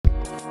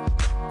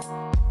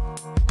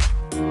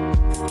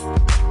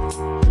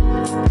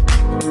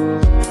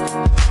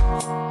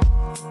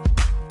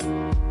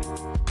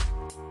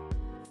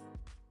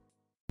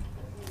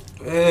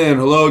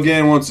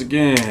again, once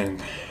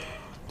again.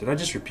 Did I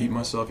just repeat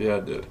myself? Yeah, I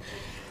did.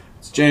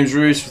 It's James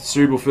Reese with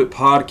Cerebral Fit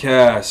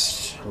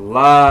Podcast,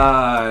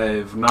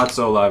 live, not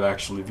so live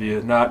actually,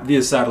 not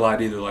via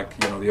satellite either, like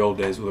the old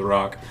days with The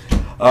Rock.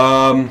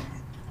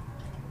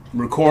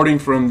 Recording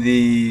from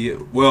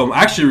I'm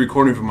actually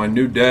recording from my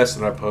new desk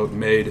that I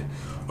made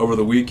over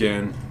the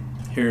weekend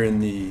here in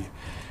we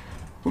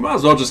might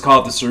as well just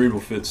call it the Cerebral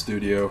Fit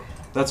Studio.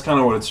 That's kind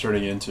of what it's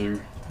turning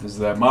into, is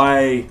that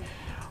my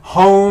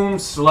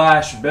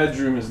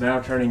home/bedroom is now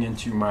turning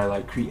into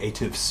my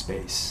creative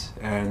space.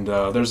 And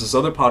there's this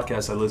other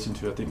podcast I listen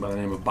to, I think by the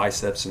name of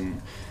Biceps and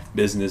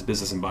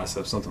Business and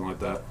Biceps, something like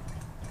that.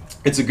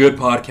 It's a good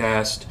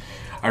podcast.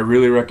 I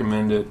really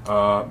recommend it.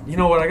 You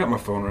know what? I got my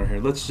phone right here.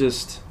 Let's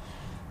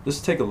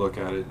take a look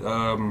at it.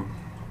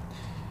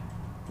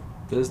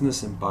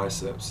 Business and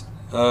Biceps.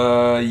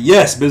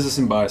 Yes, Business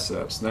and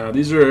Biceps. Now,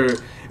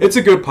 it's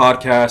a good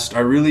podcast.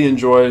 I really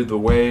enjoy the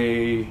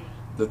way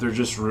that they're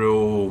just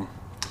real.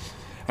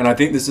 And I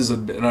think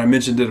and I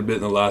mentioned it a bit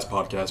in the last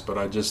podcast, but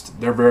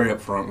they're very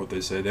upfront what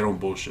they say. They don't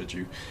bullshit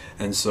you.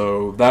 And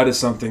so that is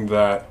something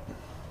that,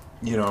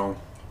 and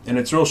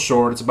it's real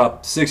short. It's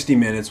about 60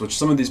 minutes, which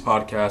some of these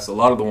podcasts, a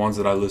lot of the ones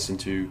that I listen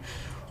to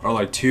are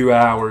like 2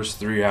 hours,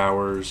 3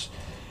 hours.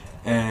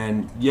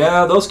 And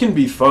yeah, those can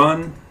be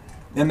fun,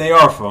 and they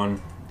are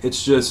fun.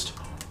 It's just,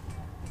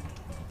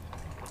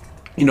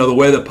 the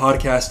way that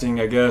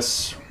podcasting, I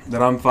guess,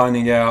 that I'm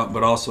finding out,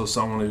 but also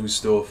someone who's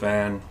still a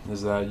fan,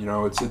 is that,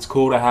 it's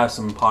cool to have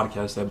some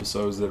podcast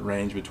episodes that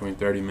range between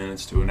 30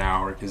 minutes to an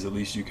hour, because at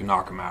least you can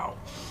knock them out.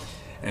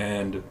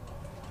 And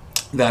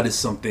that is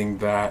something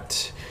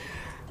that,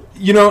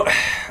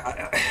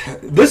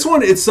 this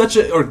one, it's such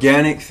an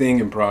organic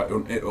thing, and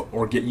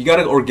you got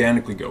to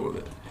organically go with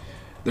it.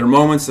 There are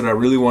moments that I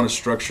really want a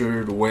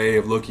structured way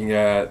of looking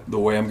at the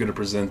way I'm going to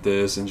present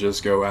this and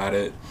just go at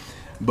it.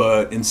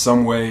 But in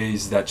some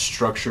ways, that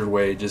structured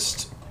way it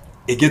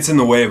gets in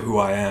the way of who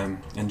I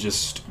am, and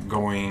just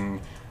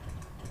going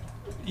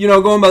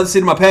by the seat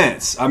of my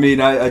pants. I mean,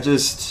 I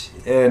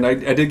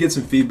did get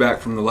some feedback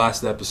from the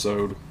last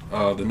episode,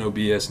 the No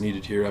BS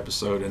Needed Here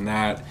episode, and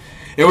that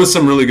it was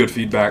some really good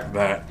feedback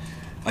that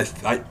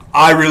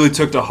I really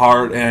took to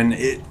heart, and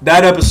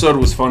that episode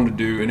was fun to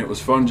do, and it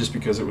was fun just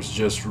because it was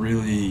just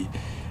really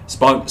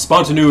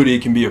spontaneity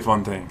can be a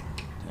fun thing,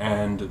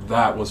 and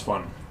that was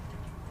fun.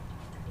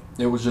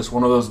 It was just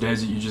one of those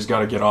days that you just got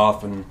to get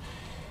off and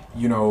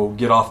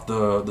get off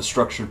the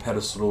structured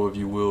pedestal, if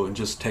you will, and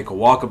just take a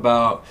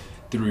walkabout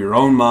through your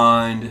own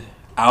mind,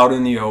 out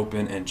in the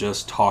open, and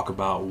just talk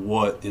about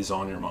what is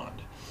on your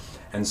mind.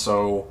 And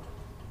so,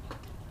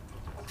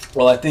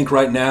 I think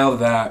right now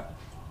that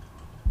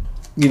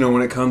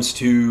when it comes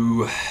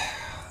to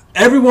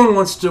everyone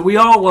we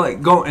all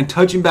go, and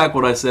touching back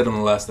what I said in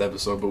the last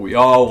episode, but we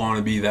all want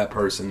to be that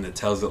person that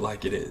tells it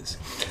like it is.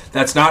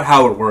 That's not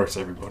how it works,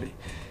 everybody.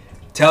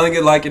 Telling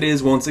it like it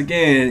is, once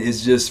again,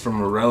 is just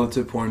from a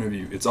relative point of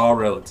view. It's all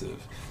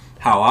relative.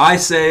 How I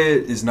say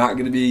it is not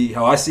going to be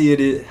how I see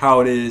it.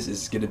 How it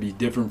is going to be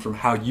different from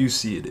how you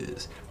see it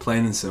is.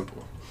 Plain and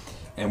simple.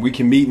 And we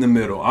can meet in the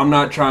middle. I'm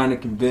not trying to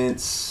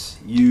convince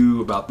you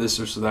about this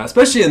or so that,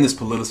 especially in this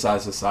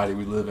politicized society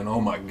we live in.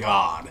 Oh my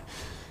God.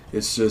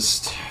 It's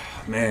just,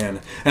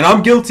 man. And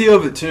I'm guilty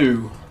of it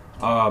too.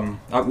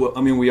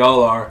 We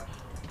all are.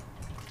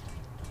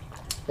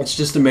 It's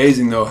just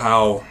amazing though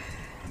how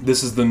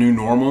this is the new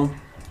normal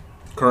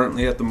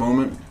currently at the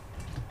moment.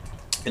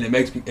 And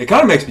it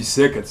kind of makes me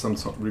sick at some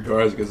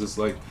regards, because it's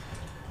like,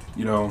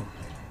 we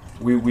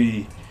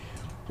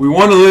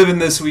want to live in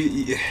this,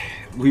 we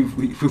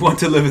want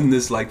to live in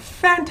this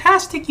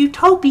fantastic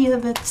utopia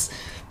that's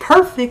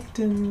perfect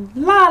and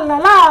la la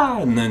la,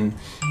 and then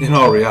in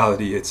all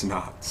reality it's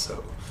not.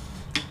 So,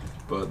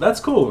 but that's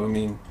cool. I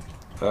mean,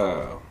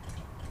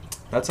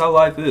 that's how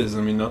life is. I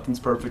mean, nothing's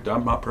perfect.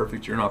 I'm not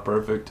perfect. You're not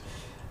perfect.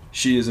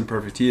 She isn't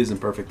perfect. He isn't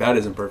perfect. That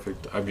isn't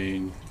perfect. I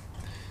mean,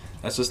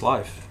 that's just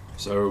life.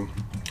 So,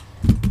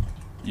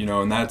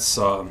 and that's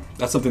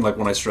something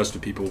when I stress to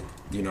people,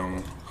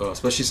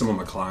 especially some of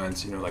my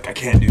clients, I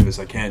can't do this,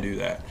 I can't do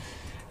that.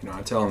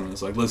 I tell them,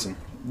 it's listen,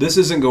 this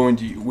isn't going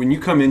to, when you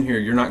come in here,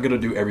 you're not going to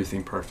do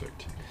everything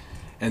perfect.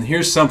 And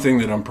here's something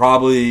that I'm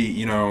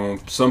probably,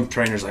 some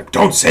trainers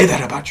don't say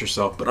that about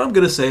yourself, but I'm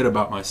going to say it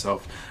about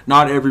myself.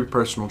 Not every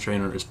personal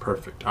trainer is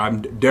perfect.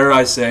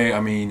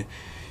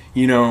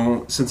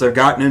 Since I've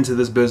gotten into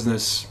this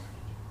business,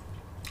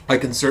 I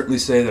can certainly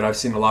say that I've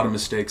seen a lot of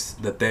mistakes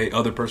that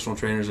other personal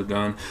trainers have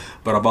done,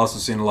 but I've also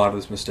seen a lot of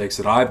those mistakes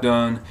that I've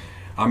done.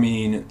 I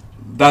mean,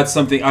 that's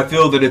something, I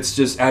feel that it's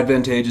just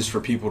advantageous for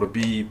people to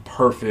be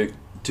perfect,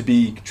 to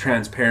be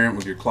transparent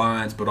with your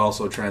clients, but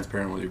also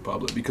transparent with your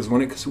public. Because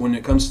when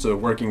it comes to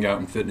working out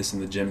and fitness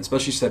in the gym,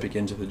 especially stepping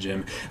into the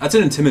gym, that's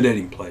an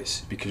intimidating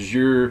place, because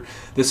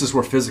this is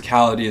where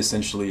physicality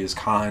essentially is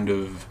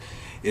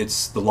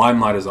the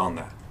limelight is on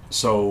that.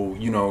 So,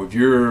 if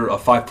you're a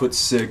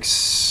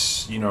 5'6",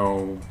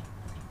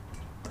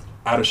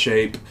 out of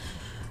shape,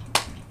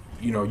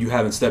 you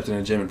haven't stepped in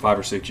a gym in 5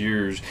 or 6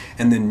 years,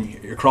 and then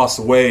across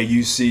the way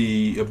you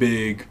see a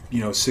big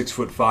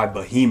 6'5"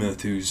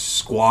 behemoth who's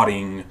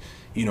squatting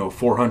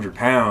 400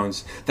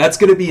 pounds. That's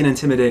going to be an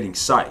intimidating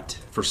sight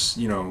for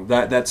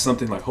that's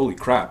something like, holy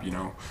crap,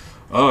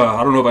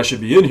 I don't know if I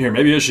should be in here.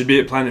 Maybe I should be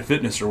at Planet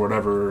Fitness or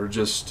whatever, or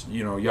just,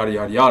 yada,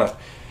 yada, yada.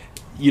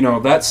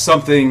 That's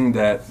something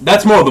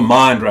that's more of the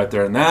mind right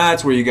there, and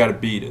that's where you got to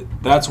beat it.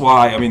 That's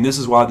why, this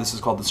is why this is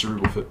called the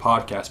Cerebral Fit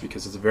Podcast,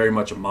 because it's very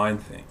much a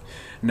mind thing.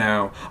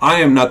 Now,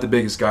 I am not the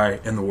biggest guy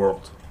in the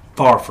world.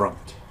 Far from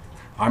it.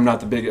 I'm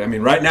not the biggest.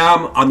 Right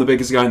now, I'm the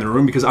biggest guy in the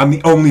room because I'm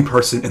the only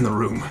person in the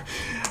room.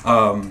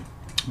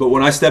 But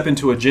when I step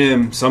into a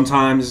gym,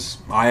 sometimes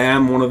I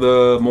am one of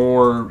the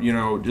more,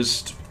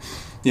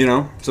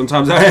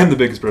 sometimes I am the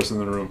biggest person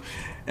in the room.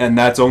 And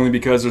that's only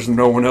because there's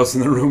no one else in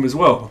the room as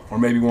well, or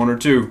maybe one or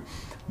two.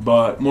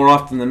 But more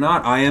often than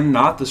not, I am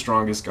not the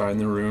strongest guy in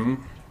the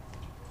room.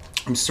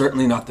 I'm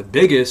certainly not the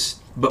biggest,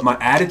 but my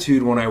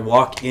attitude when I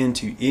walk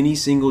into any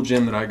single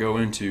gym that I go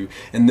into,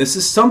 and this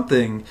is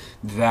something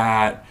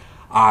that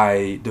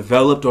I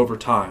developed over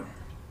time,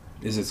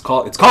 it's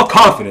called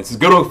confidence. It's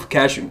good old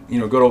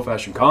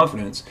fashioned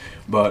confidence,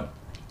 but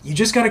you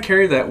just got to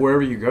carry that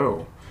wherever you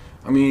go.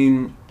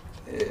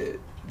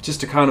 Just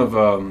to kind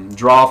of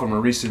draw from a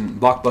recent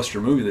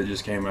blockbuster movie that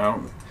just came out,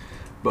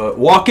 but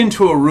walk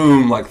into a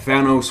room like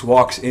Thanos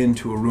walks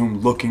into a room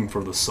looking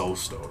for the Soul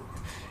Stone.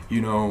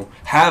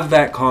 Have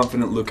that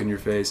confident look in your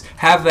face,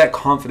 have that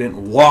confident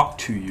walk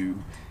to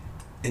you,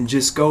 and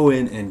just go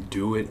in and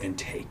do it and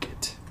take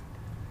it.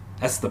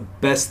 That's the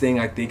best thing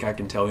I think I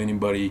can tell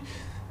anybody,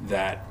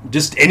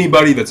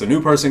 anybody that's a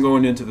new person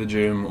going into the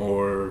gym,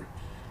 or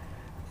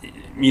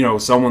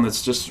someone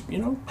that's just,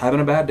 having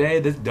a bad day,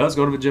 that does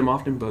go to the gym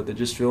often, but they're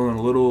just feeling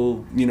a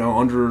little,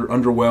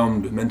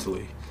 underwhelmed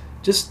mentally.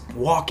 Just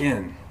walk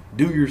in,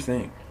 do your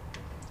thing.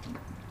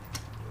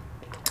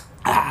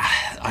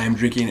 I am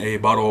drinking a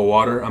bottle of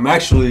water. I'm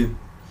actually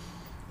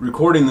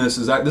recording this.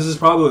 This is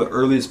probably the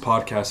earliest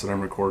podcast that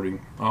I'm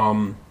recording.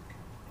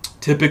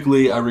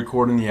 Typically, I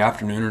record in the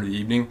afternoon or the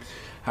evening.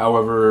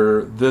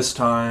 However, this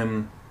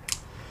time,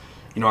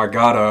 I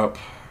got up.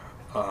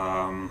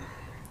 I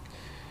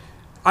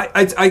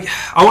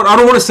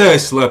don't want to say I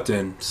slept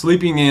in.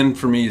 Sleeping in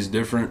for me is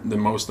different than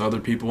most other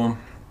people.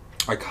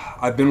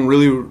 I've been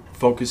really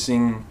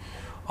focusing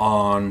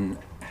on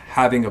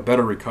having a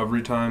better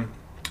recovery time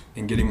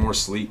and getting more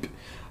sleep.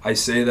 I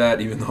say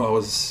that even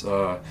though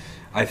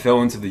I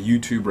fell into the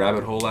YouTube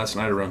rabbit hole last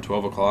night around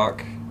 12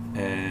 o'clock,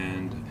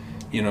 and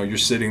you're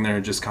sitting there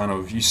just kind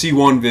of, you see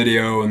one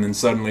video and then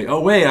suddenly, oh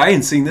wait, I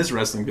ain't seen this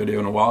wrestling video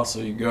in a while, so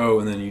you go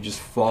and then you just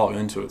fall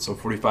into it. So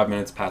 45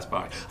 minutes pass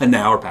by, an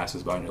hour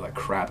passes by, and you're like,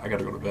 crap, I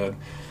gotta go to bed.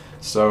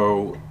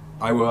 So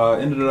I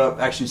ended up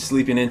actually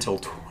sleeping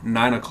until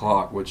 9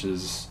 o'clock, which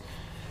is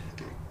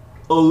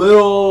a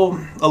little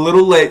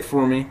late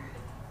for me.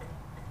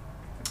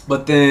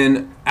 But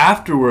then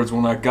afterwards,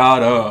 when I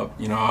got up,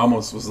 I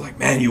almost was like,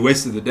 man, you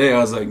wasted the day. I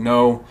was like,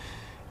 no,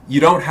 you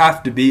don't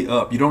have to be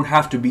up. You don't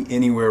have to be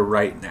anywhere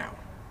right now.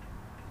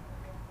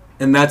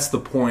 And that's the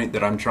point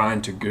that I'm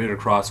trying to get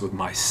across with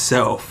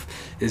myself,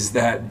 is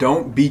that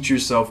don't beat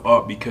yourself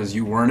up because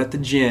you weren't at the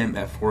gym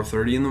at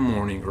 4:30 in the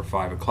morning or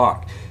 5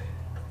 o'clock.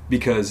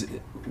 Because,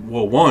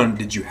 well, one,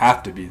 did you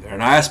have to be there?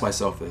 And I asked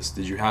myself this,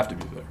 did you have to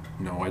be there?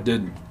 No, I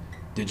didn't.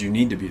 Did you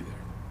need to be there?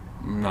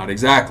 Not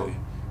exactly.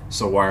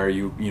 So why are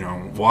you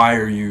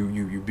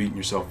beating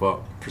yourself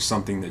up for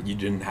something that you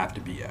didn't have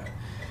to be at?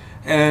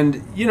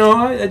 And,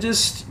 I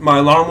just, my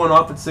alarm went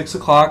off at 6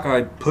 o'clock.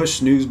 I pushed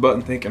snooze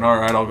button thinking, all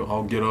right,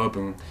 I'll get up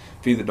and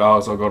feed the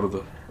dogs. I'll go to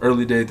the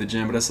early day at the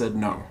gym. But I said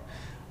no.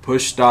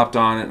 Push stopped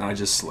on it, and I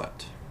just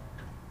slept.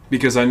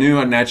 Because I knew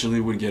I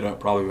naturally would get up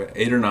probably at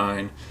 8 or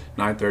 9,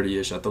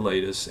 9:30-ish at the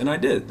latest. And I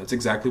did. That's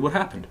exactly what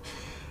happened.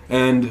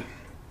 And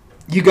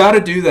you got to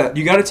do that.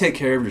 You got to take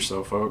care of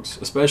yourself, folks,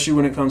 especially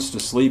when it comes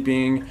to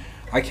sleeping.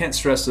 I can't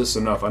stress this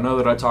enough. I know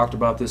that I talked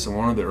about this in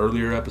one of the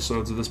earlier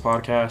episodes of this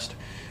podcast,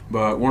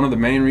 but one of the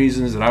main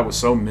reasons that I was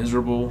so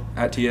miserable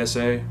at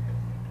TSA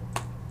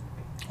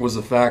was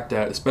the fact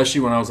that,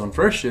 especially when I was on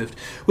first shift,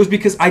 was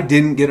because I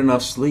didn't get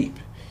enough sleep.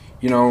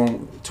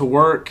 To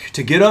work,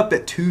 to get up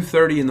at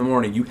 2:30 in the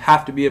morning, you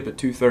have to be up at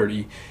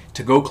 2:30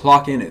 to go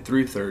clock in at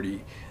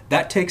 3:30.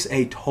 That takes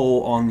a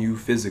toll on you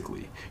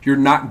physically. You're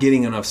not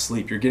getting enough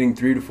sleep. You're getting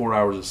 3 to 4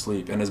 hours of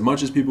sleep. And as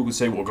much as people could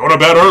say, well, go to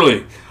bed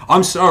early.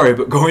 I'm sorry,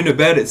 but going to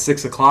bed at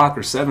 6 o'clock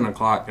or 7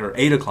 o'clock or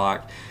 8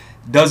 o'clock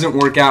doesn't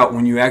work out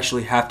when you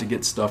actually have to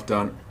get stuff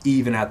done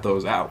even at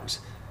those hours.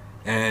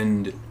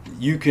 And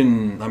you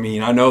can,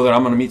 I know that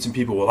I'm going to meet some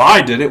people, well,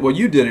 I did it. Well,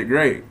 you did it.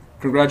 Great.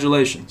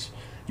 Congratulations.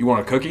 You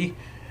want a cookie?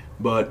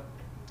 But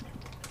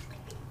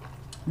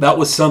that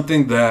was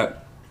something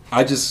that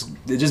it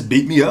just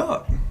beat me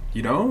up,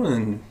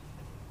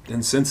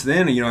 and since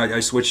then, I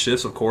switched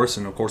shifts, of course,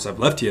 and of course I've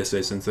left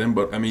TSA since then.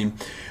 But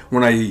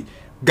when I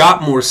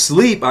got more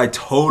sleep, I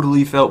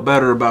totally felt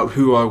better about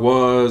who I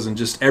was, and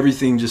just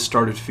everything just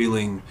started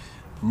feeling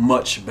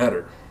much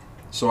better.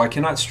 So I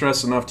cannot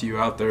stress enough to you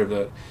out there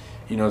that,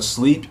 You know,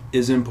 sleep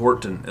is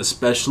important,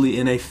 especially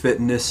in a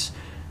fitness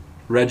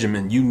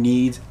regimen. You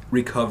need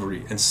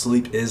recovery, and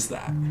sleep is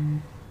that.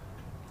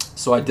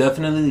 So I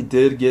definitely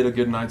did get a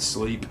good night's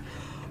sleep.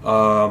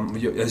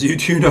 As you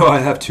do know, I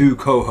have two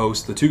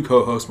co-hosts. The two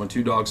co-hosts, my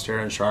two dogs,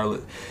 Tara and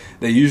Charlotte,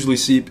 they usually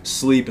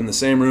sleep in the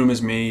same room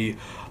as me.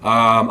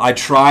 I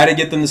try to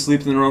get them to sleep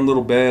in their own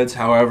little beds.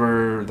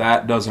 However,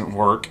 that doesn't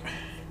work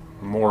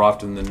more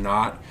often than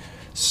not.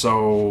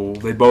 So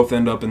they both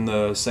end up in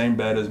the same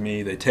bed as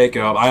me. They take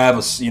up. I have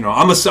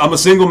I'm a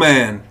single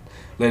man,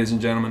 ladies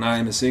and gentlemen. I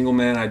am a single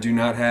man. I do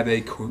not have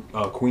a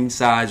queen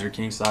size or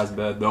king size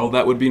bed, though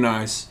that would be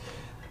nice.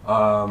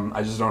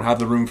 I just don't have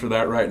the room for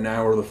that right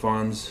now, or the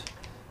funds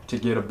to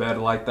get a bed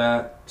like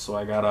that. So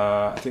I got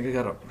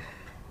a,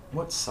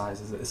 what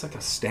size is it? It's like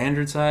a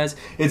standard size.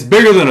 It's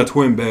bigger than a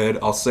twin bed,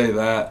 I'll say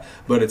that,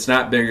 but it's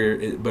not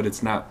bigger. But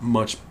it's not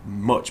much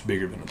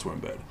bigger than a twin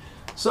bed.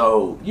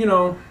 So, you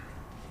know,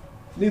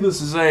 needless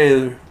to say,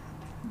 the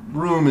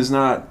room is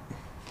not.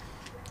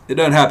 It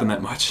doesn't happen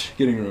that much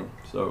getting room.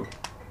 So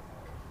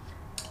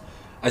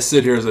I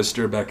sit here as I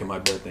stare back in my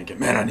bed, thinking,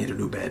 man, I need a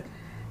new bed.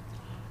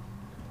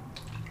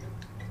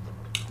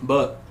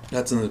 But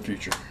that's in the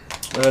future.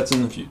 That's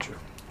in the future.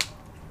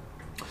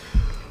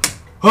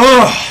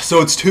 So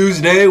it's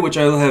Tuesday, which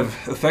I have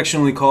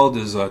affectionately called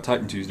as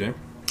Titan Tuesday.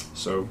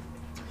 So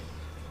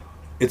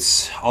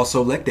it's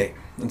also leg day.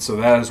 And so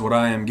that is what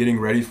I am getting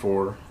ready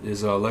for,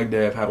 is leg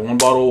day. I've had one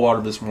bottle of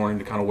water this morning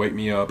to kind of wake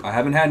me up. I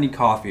haven't had any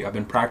coffee. I've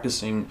been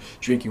practicing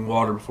drinking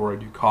water before I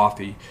do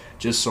coffee,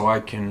 just so I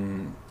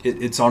can,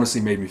 it's honestly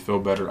made me feel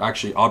better.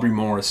 Actually, Aubrey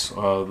Morris,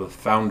 the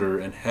founder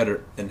and head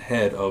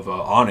of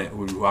Onnit,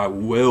 who I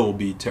will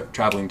be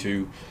traveling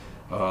to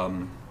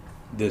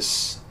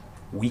this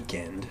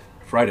weekend,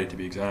 Friday to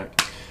be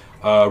exact,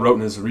 wrote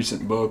in his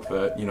recent book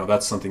that, you know,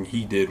 that's something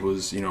he did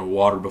was, you know,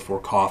 water before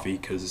coffee,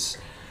 because...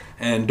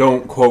 And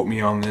don't quote me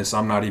on this.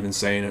 I'm not even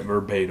saying it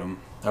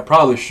verbatim. I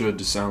probably should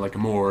to sound like a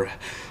more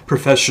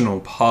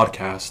professional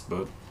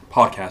podcaster,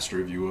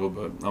 if you will,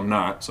 but I'm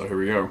not, so here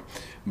we go.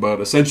 But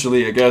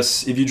essentially, I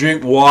guess, if you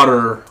drink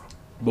water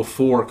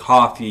before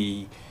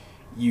coffee,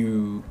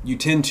 you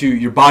tend to,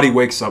 your body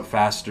wakes up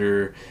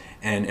faster,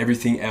 and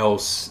everything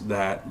else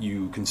that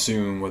you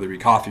consume, whether it be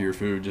coffee or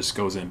food, just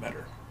goes in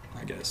better,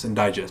 I guess, and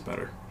digests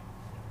better.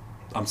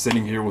 I'm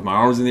sitting here with my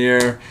arms in the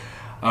air.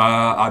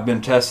 I've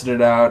been testing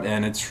it out,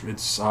 and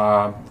it's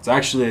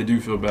actually, I do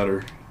feel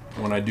better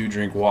when I do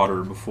drink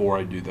water before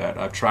I do that.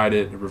 I've tried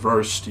it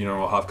reversed. You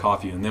know, I'll have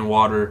coffee and then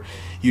water.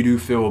 You do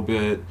feel a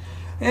bit,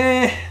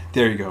 there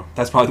you go.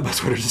 That's probably the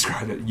best way to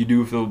describe it. You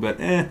do feel a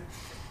bit,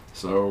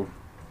 So,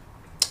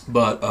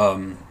 but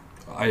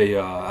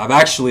I've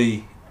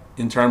actually,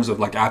 in terms of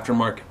like after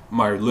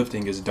my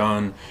lifting is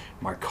done,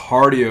 my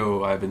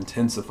cardio I've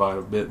intensified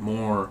a bit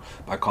more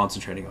by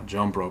concentrating on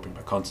jump roping,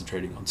 by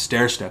concentrating on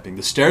stair stepping.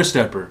 The stair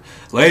stepper,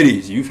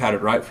 ladies, you've had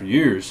it right for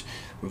years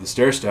with the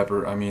stair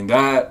stepper. I mean,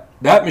 that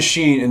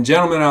machine, and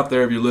gentlemen out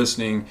there, if you're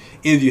listening,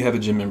 if you have a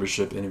gym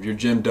membership and if your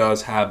gym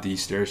does have the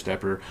stair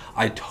stepper,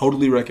 I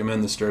totally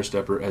recommend the stair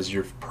stepper as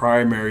your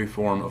primary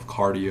form of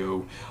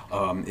cardio.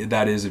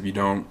 That is, if you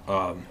don't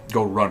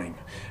go running.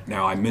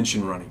 Now, I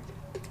mentioned running.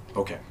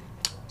 Okay,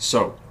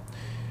 so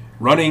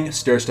running,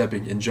 stair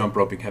stepping, and jump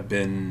roping have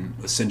been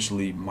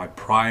essentially my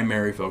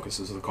primary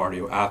focuses of the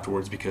cardio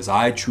afterwards, because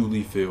I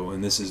truly feel,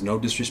 and this is no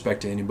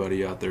disrespect to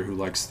anybody out there who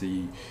likes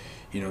the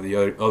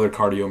other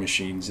cardio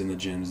machines in the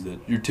gyms that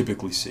you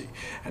typically see.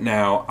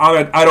 Now,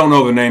 I don't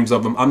know the names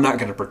of them. I'm not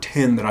going to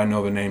pretend that I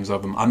know the names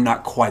of them. I'm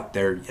not quite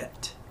there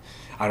yet.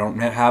 I don't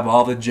have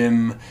all the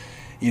gym,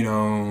 I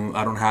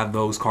don't have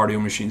those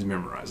cardio machines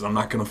memorized. I'm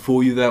not going to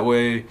fool you that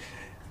way.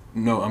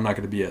 No, I'm not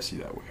going to BS you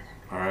that way.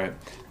 All right?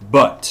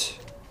 But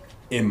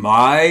in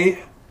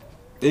my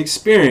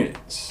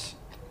experience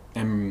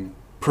and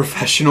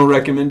professional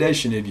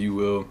recommendation, if you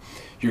will,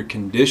 your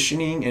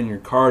conditioning and your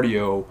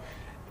cardio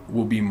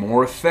will be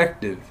more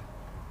effective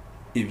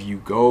if you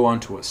go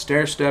onto a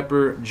stair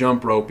stepper,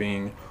 jump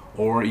roping,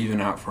 or even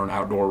out for an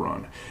outdoor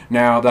run.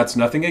 Now, that's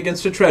nothing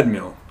against a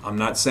treadmill. I'm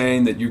not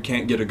saying that you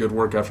can't get a good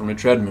workout from a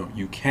treadmill.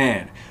 You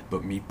can.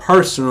 But me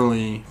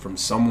personally, from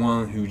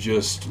someone who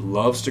just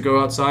loves to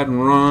go outside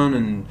and run,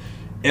 and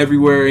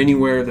everywhere,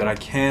 anywhere that I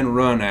can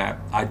run at,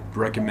 I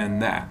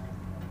recommend that.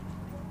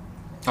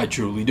 I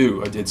truly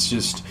do. It's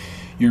just,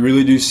 you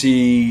really do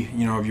see,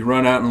 if you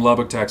run out in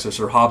Lubbock, Texas,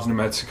 or Hobbs, New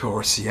Mexico,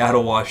 or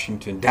Seattle,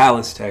 Washington,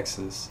 Dallas,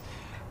 Texas,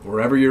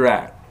 wherever you're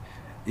at,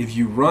 if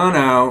you run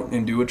out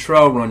and do a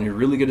trail run, you're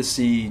really going to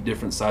see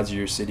different sides of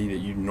your city that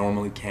you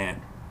normally can't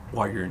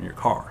while you're in your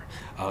car.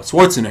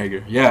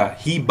 Schwarzenegger, yeah,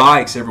 he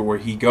bikes everywhere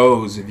he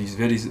goes. If he's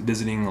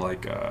visiting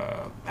like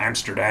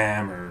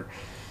Amsterdam or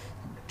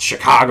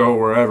Chicago,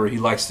 wherever, he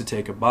likes to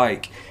take a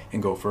bike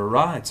and go for a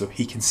ride so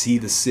he can see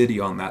the city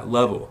on that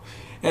level.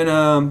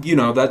 And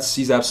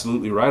he's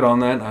absolutely right on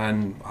that,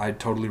 and I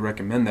totally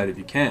recommend that if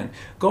you can.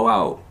 Go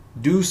out,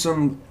 do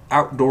some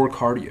outdoor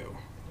cardio.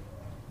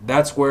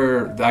 That's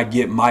where I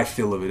get my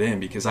fill of it in,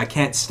 because I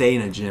can't stay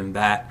in a gym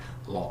that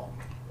long.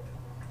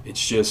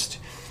 It's just,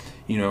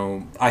 You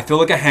know, I feel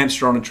like a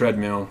hamster on a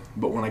treadmill,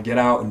 but when I get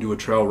out and do a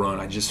trail run,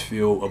 I just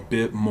feel a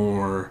bit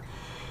more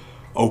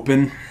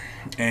open,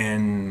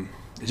 and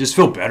I just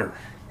feel better,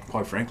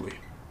 quite frankly.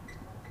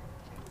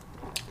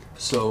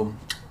 So,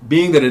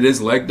 being that it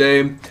is leg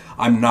day,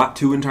 I'm not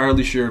too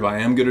entirely sure if I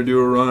am going to do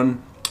a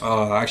run.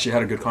 I actually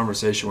had a good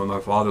conversation with my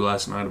father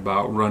last night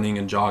about running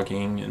and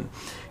jogging, and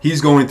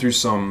he's going through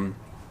some,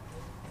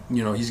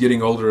 you know, he's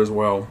getting older as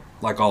well,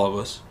 like all of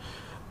us.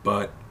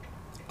 But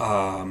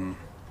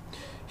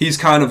he's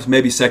kind of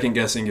maybe second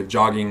guessing if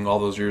jogging all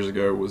those years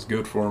ago was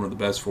good for him or the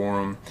best for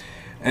him.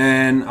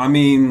 And I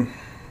mean,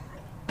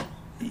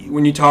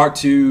 when you talk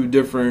to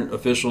different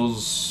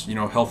officials, you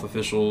know, health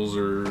officials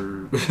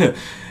or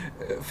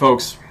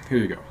folks, here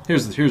you go.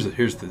 Here's the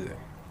thing.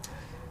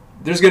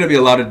 There's going to be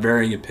a lot of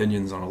varying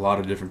opinions on a lot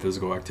of different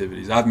physical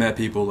activities. I've met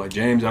people like,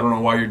 James, I don't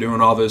know why you're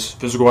doing all this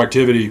physical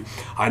activity.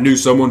 I knew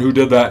someone who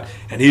did that,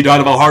 and he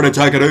died of a heart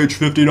attack at age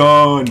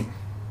 59.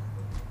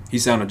 He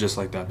sounded just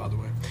like that, by the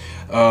way.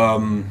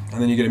 And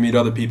then you get to meet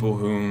other people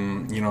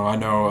whom, you know, I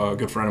know a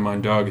good friend of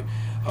mine, Doug.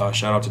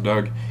 Shout out to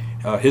Doug.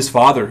 His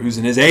father, who's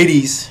in his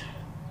 80s,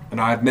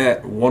 and I've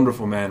met,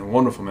 wonderful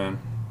man,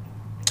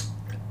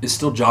 is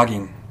still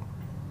jogging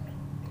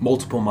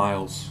multiple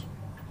miles.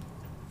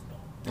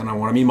 And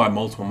when I mean by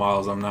multiple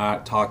miles, I'm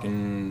not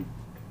talking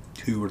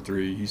 2 or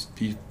 3. He's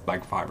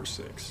like 5 or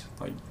 6.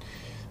 Like,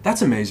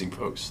 that's amazing,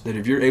 folks. That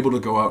if you're able to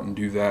go out and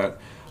do that.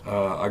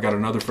 I got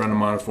another friend of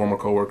mine, a former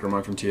coworker of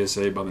mine from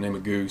TSA by the name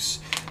of Goose.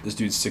 This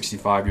dude's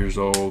 65 years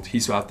old.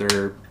 He's out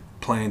there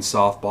playing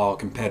softball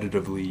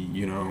competitively,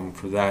 you know,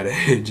 for that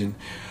age. And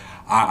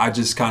I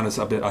just kind of,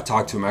 I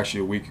talked to him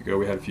actually a week ago.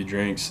 We had a few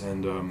drinks,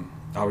 and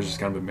I was just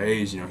kind of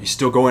amazed. You know, he's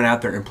still going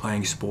out there and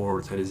playing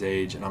sports at his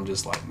age. And I'm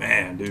just like,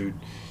 man, dude,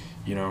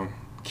 you know,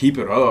 keep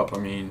it up. I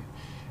mean,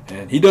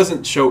 and he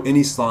doesn't show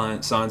any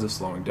signs of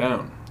slowing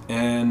down.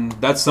 And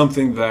that's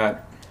something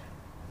that,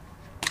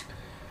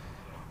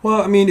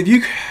 well, I mean,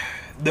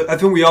 I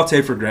think we all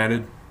take for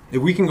granted.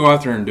 If we can go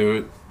out there and do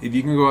it, if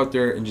you can go out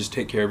there and just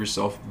take care of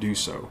yourself, do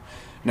so.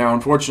 Now,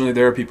 unfortunately,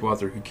 there are people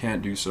out there who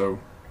can't do so.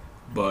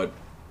 But,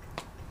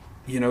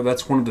 you know,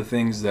 that's one of the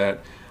things that,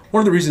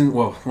 one of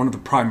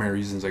the primary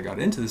reasons I got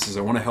into this is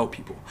I want to help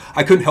people.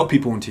 I couldn't help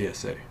people in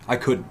TSA. I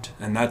couldn't.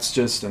 And that's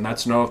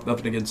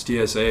nothing against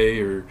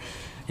TSA or,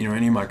 you know,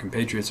 any of my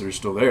compatriots that are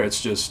still there. It's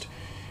just,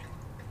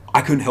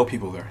 I couldn't help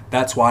people there.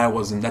 That's why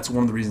that's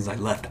one of the reasons I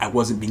left. I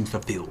wasn't being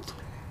fulfilled.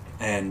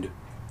 And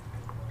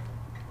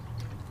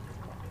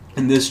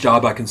in this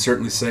job, I can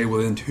certainly say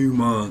within 2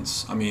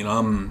 months, I mean,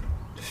 I'm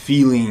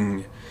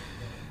feeling,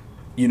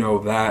 you know,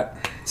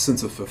 that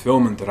sense of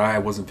fulfillment that I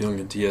wasn't feeling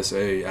in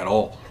TSA at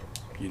all,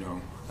 you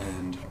know.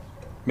 And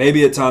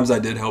maybe at times I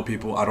did help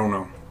people, I don't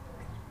know.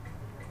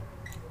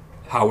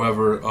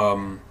 However,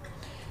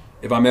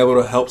 if I'm able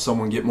to help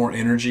someone get more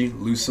energy,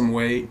 lose some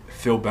weight,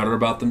 feel better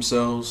about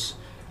themselves,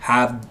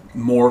 have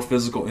more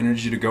physical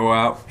energy to go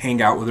out,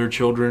 hang out with their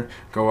children,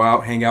 go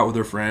out, hang out with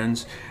their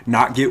friends,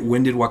 not get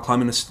winded while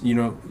climbing,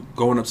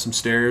 going up some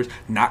stairs,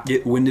 not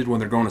get winded when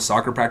they're going to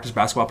soccer practice,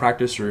 basketball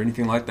practice, or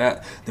anything like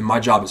that, then my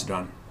job is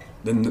done.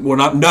 Then, well,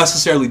 not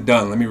necessarily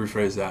done, let me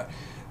rephrase that.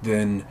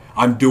 Then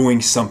I'm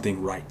doing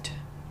something right.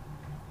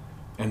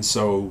 And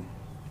so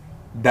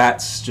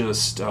that's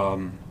just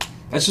a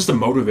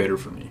motivator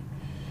for me.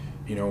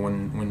 You know,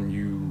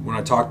 when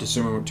I talk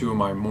to two of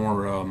my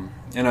more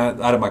and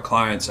out of my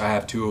clients, I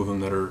have 2 of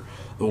them that are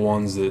the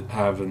ones that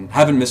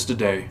haven't missed a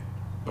day.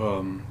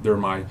 They're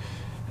my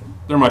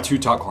 2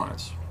 top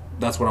clients.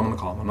 That's what I'm going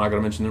to call them. I'm not going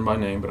to mention them by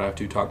name, but I have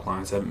 2 top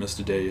clients that haven't missed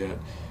a day yet.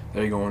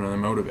 They go in and they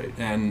motivate.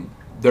 And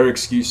their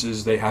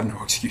excuses, they have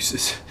no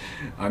excuses.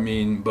 I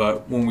mean,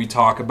 but when we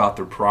talk about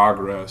their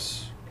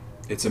progress,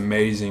 it's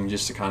amazing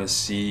just to kind of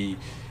see,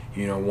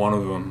 you know, one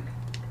of them.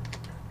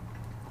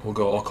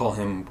 I'll call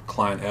him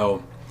Client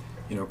L.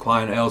 You know,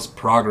 Client L's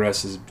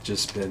progress has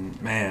just been,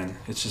 man,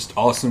 it's just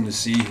awesome to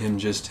see him,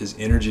 just his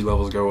energy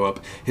levels go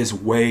up, his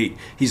weight,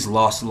 he's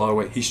lost a lot of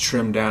weight, he's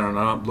trimmed down, and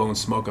I'm not blowing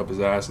smoke up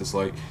his ass, it's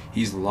like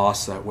he's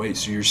lost that weight.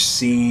 So you're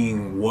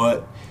seeing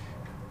what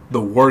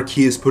the work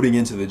he is putting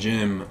into the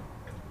gym,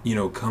 you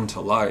know, come to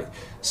light.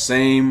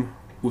 Same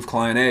with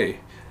Client A.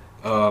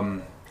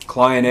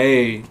 Client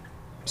A,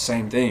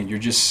 same thing. You're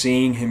just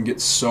seeing him get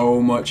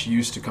so much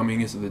used to coming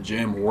into the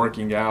gym,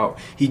 working out.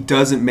 He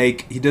doesn't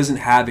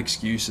have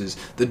excuses.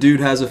 The dude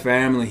has a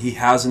family. He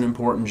has an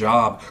important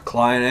job.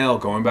 Client L,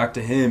 going back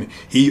to him,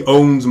 he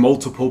owns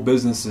multiple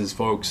businesses,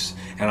 folks.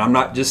 And I'm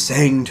not just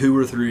saying 2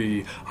 or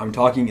 3. I'm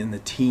talking in the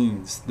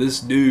teens.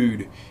 This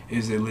dude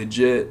is a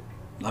legit,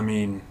 I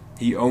mean,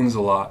 he owns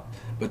a lot,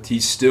 but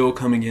he's still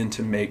coming in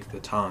to make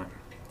the time.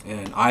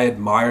 And I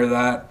admire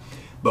that.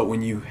 But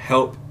when you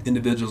help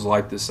individuals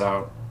like this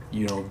out,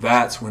 you know,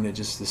 that's when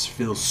this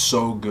feels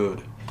so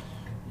good.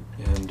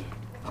 And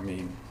I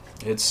mean,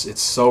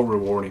 it's so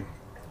rewarding.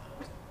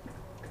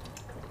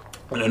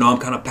 And I know I'm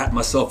kind of patting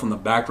myself on the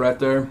back right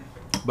there,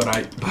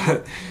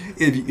 but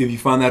if you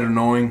find that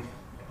annoying,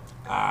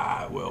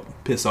 well,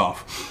 piss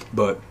off.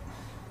 But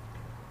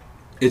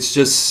it's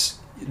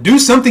just, do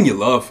something you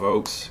love,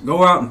 folks.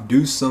 Go out and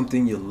do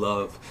something you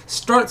love.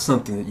 Start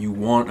something that you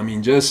want. I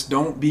mean, just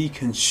don't be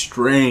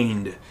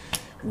constrained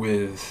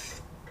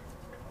with...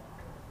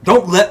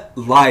 Don't let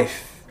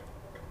life,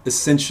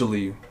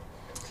 essentially...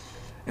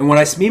 And what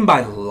I mean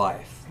by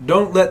life,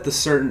 don't let the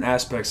certain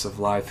aspects of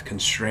life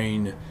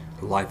constrain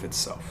life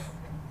itself.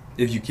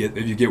 If you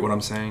get what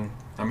I'm saying.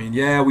 I mean,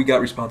 yeah, we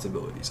got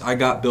responsibilities. I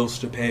got bills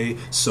to pay,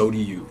 so do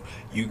you.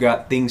 You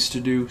got things to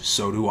do,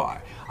 so do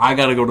I. I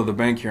got to go to the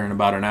bank here in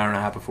about an hour and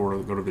a half before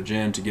I go to the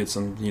gym to get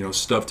some,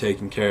 stuff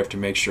taken care of to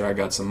make sure I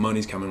got some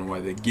monies coming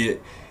away to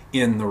get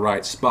in the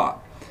right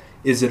spot.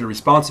 Is it a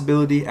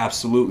responsibility?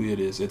 Absolutely it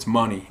is. It's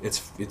money.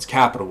 It's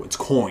capital. It's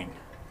coin.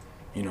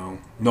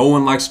 No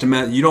one likes to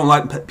mess. You don't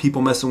like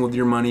people messing with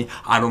your money.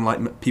 I don't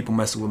like people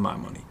messing with my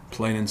money.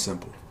 Plain and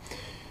simple.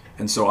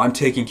 And so I'm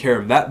taking care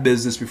of that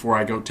business before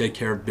I go take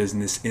care of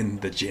business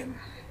in the gym.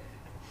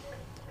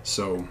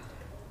 So,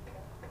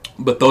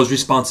 but those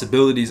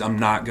responsibilities, I'm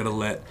not going to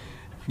let,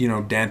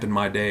 dampen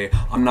my day.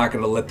 I'm not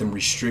going to let them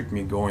restrict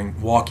me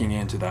walking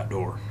into that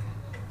door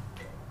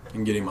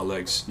and getting my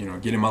legs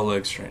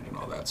trained and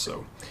all that.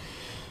 So,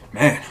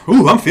 man,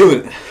 I'm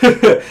feeling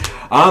it.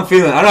 I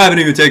haven't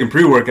even taken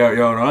pre-workout,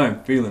 y'all, and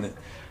I'm feeling it.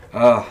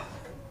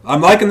 I'm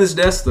liking this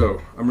desk,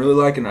 though. I'm really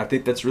liking it. I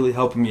think that's really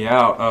helping me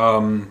out.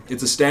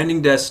 It's a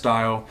standing desk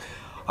style.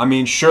 I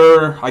mean,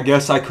 sure, I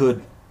guess I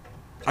could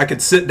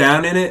sit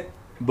down in it,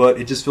 but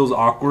it just feels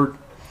awkward.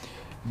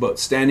 But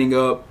standing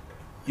up,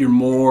 you're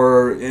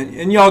more,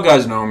 and y'all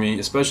guys know me,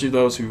 especially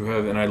those who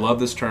have, and I love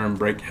this term,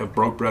 have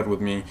broke bread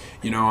with me.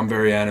 I'm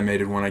very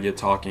animated when I get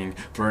talking.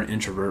 For an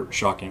introvert,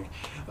 shocking.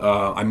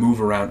 I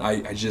move around.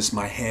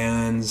 My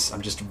hands,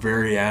 I'm just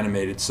very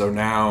animated. So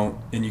now,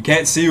 and you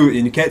can't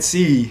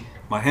see,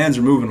 my hands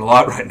are moving a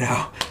lot right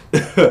now.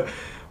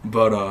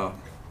 But,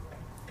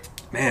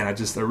 man, I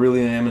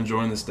really am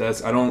enjoying this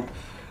desk.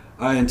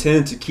 I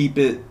intend to keep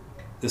it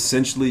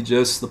essentially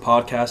just the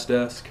podcast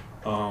desk.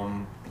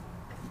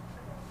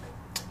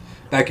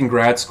 Back in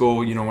grad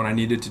school, when I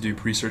needed to do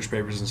research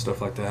papers and stuff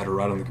like that, I had to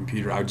write on the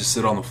computer. I would just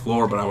sit on the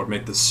floor, but I would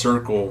make this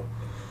circle,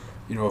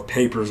 of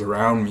papers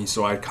around me,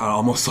 so I'd kind of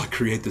almost like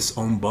create this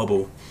own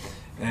bubble.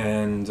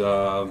 And,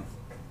 that's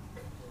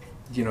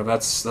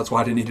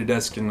why I didn't need a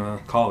desk in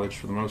college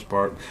for the most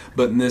part.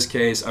 But in this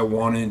case, I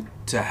wanted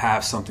to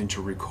have something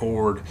to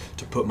record,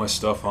 to put my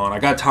stuff on. I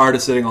got tired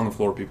of sitting on the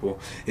floor, people,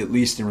 at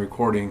least in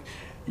recording,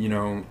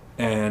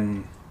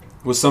 and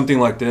with something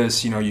like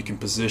this, you can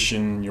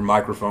position your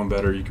microphone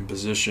better. You can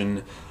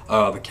position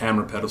the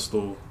camera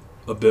pedestal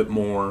a bit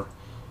more.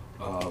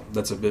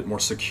 That's a bit more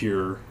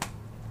secure,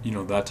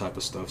 that type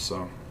of stuff.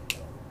 So,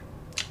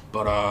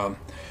 but,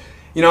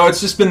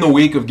 it's just been the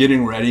week of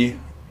getting ready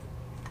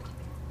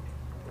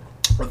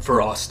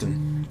for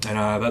Austin. And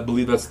I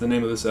believe that's the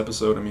name of this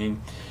episode. I mean,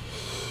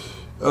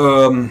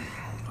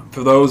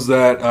 for those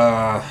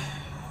that...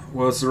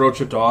 Well, it's a road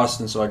trip to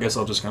Austin, so I guess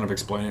I'll just kind of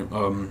explain it.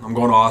 I'm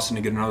going to Austin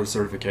to get another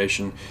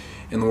certification.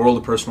 In the world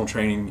of personal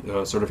training,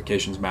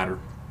 certifications matter.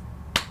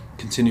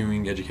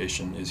 Continuing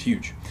education is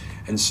huge.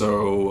 And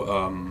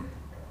so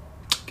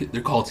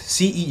they're called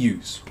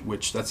CEUs,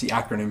 which that's the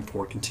acronym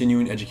for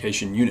Continuing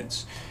Education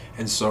Units.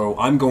 And so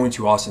I'm going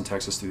to Austin,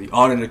 Texas to the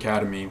Onnit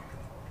Academy,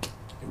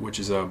 which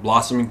is a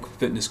blossoming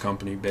fitness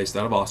company based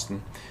out of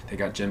Austin. They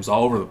got gyms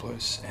all over the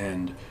place.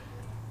 And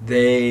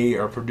they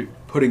are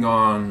putting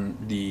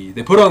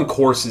on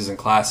courses and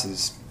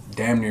classes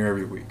damn near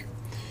every week.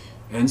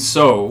 And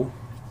so,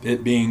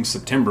 it being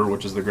September,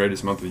 which is the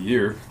greatest month of the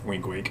year,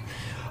 wink wink,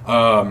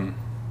 I'm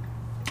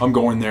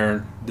going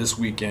there this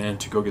weekend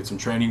to go get some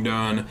training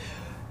done,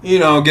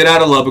 get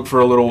out of Lubbock for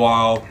a little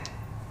while,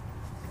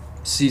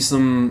 see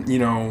some,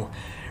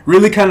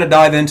 really kind of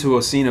dive into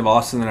a scene of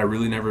Austin that I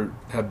really never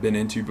have been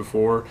into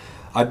before.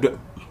 I've done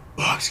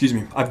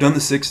the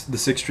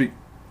 6th Street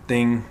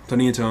thing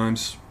plenty of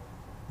times.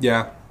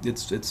 Yeah,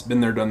 it's been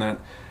there, done that.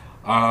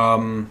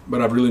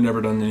 But I've really never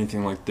done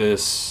anything like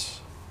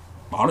this.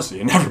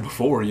 Honestly, never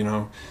before,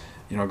 gone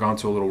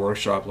to a little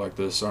workshop like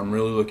this. So I'm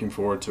really looking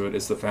forward to it.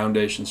 It's the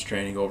Foundations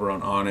training over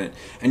on Onnit.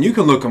 And you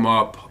can look them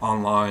up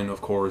online,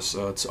 of course.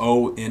 It's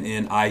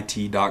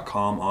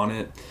onnit.com,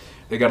 Onnit.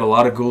 They got a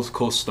lot of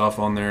cool stuff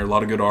on there, a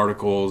lot of good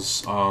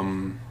articles.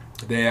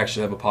 They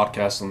actually have a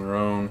podcast on their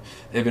own.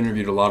 They've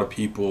interviewed a lot of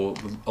people.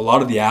 A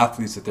lot of the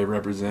athletes that they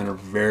represent are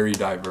very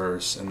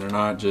diverse, and they're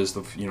not just,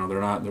 they're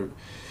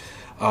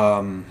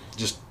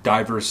just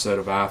diverse set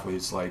of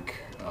athletes. Like,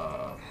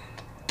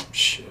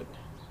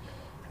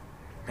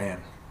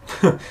 can't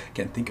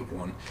think of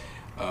one.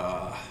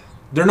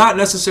 They're not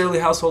necessarily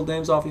household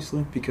names,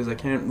 obviously, because I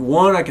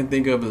can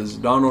think of is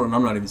Donald, and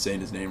I'm not even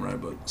saying his name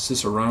right, but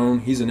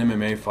Cicerone. He's an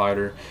MMA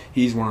fighter.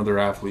 He's one of their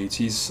athletes.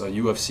 He's a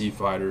UFC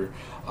fighter.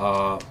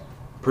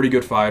 Pretty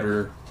good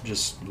fighter,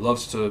 he's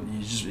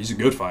a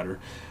good fighter.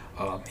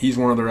 He's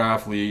one of their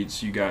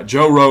athletes. You got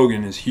Joe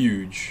Rogan is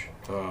huge.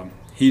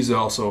 He's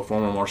also a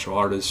former martial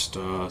artist,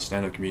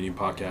 stand-up comedian,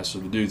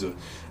 podcaster. The dude's a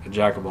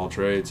jack of all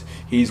trades.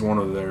 He's one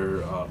of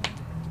their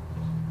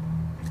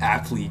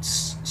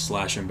athletes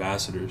 /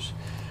 ambassadors.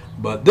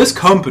 But this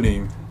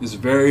company is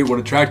what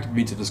attracted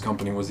me to this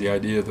company was the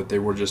idea that they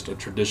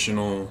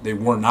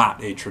were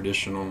not a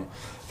traditional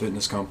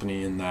fitness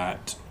company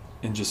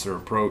in just their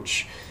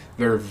approach.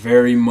 They're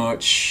very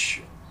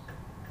much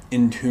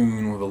in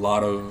tune with a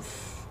lot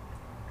of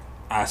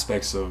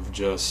aspects of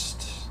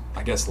just,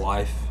 I guess,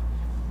 life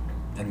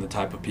and the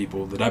type of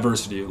people, the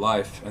diversity of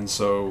life, and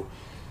so,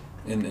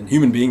 and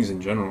human beings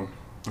in general.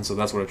 And so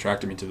that's what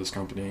attracted me to this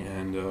company.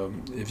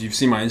 And if you've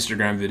seen my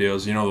Instagram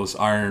videos, you know those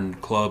iron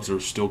clubs or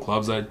steel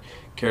clubs I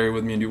carry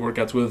with me and do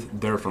workouts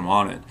with, they're from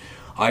Onnit.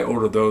 I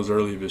ordered those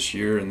early this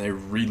year, and they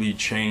really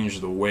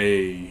changed the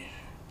way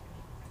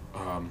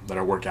that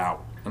I work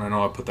out. And I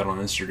know I put that on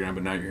Instagram,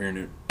 but now you're hearing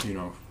it,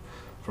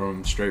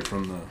 straight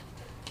from the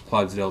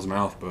Clydesdale's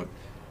mouth. But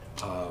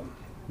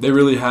they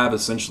really have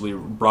essentially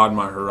broadened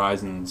my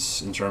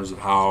horizons in terms of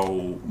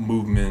how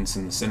movements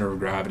and the center of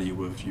gravity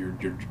with your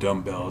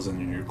dumbbells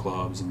and your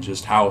clubs, and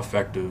just how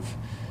effective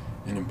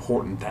and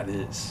important that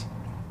is.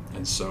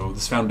 And so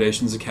this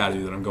Foundations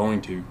Academy that I'm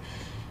going to,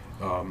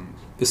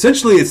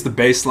 essentially it's the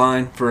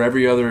baseline for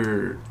every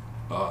other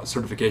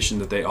certification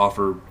that they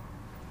offer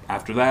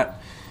after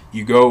that.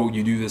 You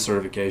do this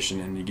certification,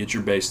 and you get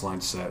your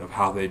baseline set of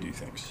how they do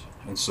things.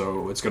 And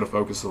so it's going to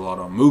focus a lot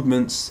on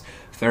movements,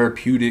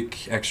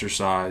 therapeutic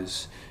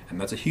exercise, and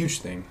that's a huge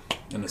thing.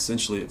 And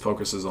essentially it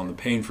focuses on the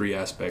pain-free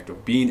aspect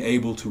of being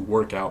able to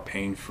work out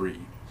pain-free.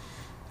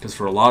 Because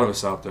for a lot of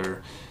us out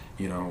there,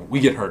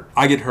 we get hurt.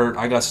 I get hurt.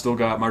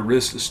 My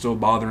wrist is still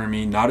bothering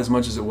me, not as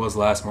much as it was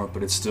last month,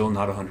 but it's still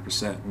not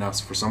 100%. Now,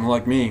 for someone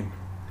like me,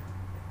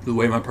 the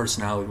way my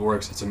personality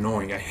works, it's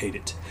annoying. I hate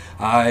it.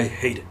 I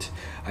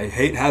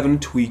hate having a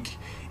tweak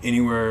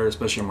anywhere,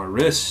 especially on my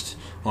wrist,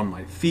 on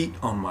my feet,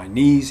 on my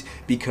knees,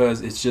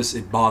 because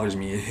it bothers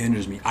me, it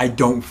hinders me. I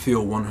don't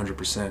feel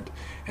 100%.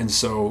 And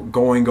so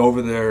going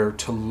over there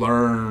to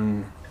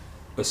learn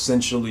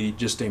essentially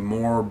just a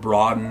more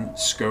broadened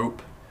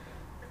scope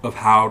of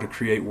how to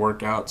create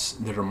workouts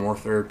that are more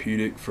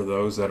therapeutic for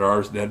those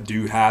that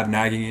do have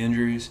nagging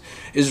injuries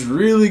is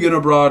really going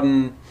to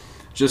broaden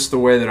just the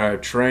way that I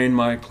train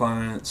my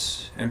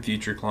clients and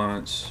future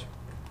clients.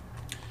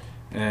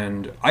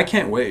 And I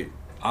can't wait.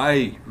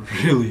 I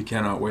really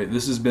cannot wait.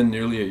 This has been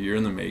nearly a year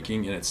in the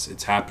making, and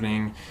it's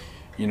happening,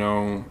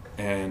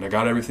 and I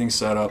got everything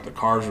set up. The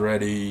car's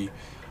ready.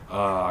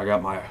 I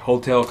got my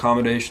hotel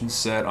accommodations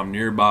set. I'm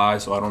nearby,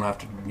 so I don't have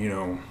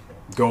to,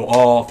 go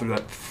all through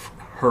that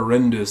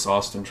horrendous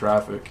Austin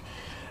traffic.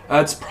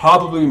 That's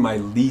probably my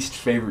least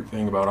favorite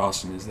thing about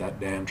Austin, is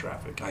that damn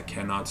traffic. I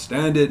cannot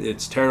stand it.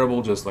 It's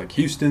terrible, just like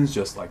Houston's,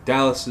 just like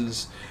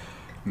Dallas's.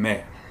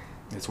 Man.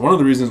 It's one of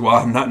the reasons why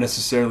I'm not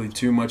necessarily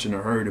too much in a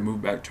hurry to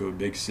move back to a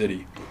big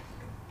city.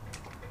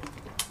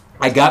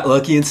 I got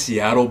lucky in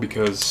Seattle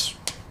because,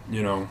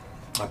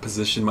 I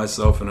positioned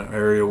myself in an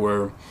area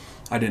where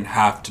I didn't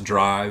have to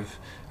drive.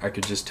 I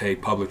could just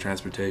take public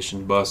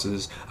transportation,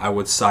 buses. I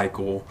would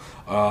cycle.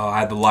 I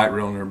had the light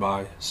rail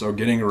nearby. So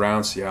getting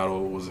around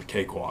Seattle was a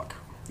cakewalk,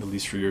 at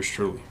least for yours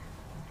truly.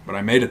 But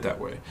I made it that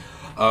way.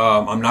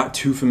 I'm not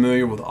too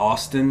familiar with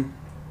Austin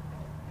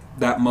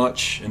that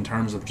much in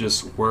terms of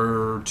just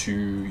where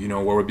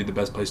would be the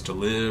best place to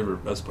live or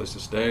best place to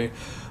stay,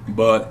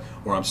 but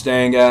where I'm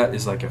staying at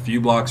is like a few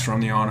blocks from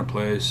the Onnit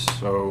place,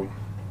 so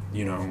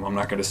I'm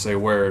not going to say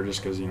where,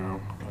 just because I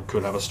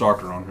could have a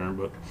stalker on here,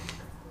 but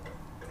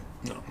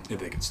if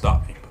they could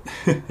stop me,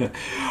 but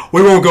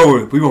we won't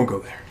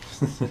go there.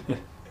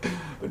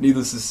 But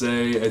needless to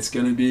say, it's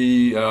going to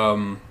be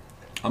I'm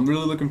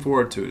really looking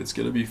forward to it. It's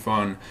going to be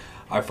fun.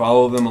 I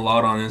follow them a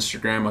lot on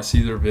Instagram. I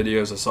see their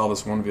videos. I saw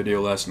this one video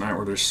last night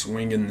where they're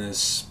swinging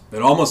this.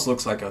 It almost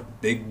looks like a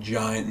big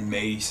giant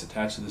mace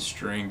attached to the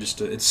string.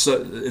 It's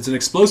an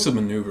explosive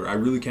maneuver. I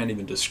really can't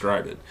even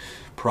describe it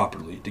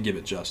properly to give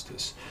it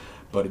justice.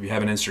 But if you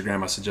have an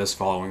Instagram, I suggest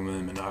following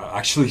them. And I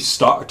actually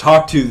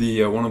talked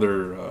to one of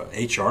their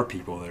HR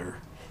people there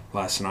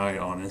last night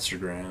on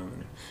Instagram.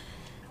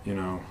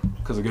 And,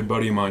 because a good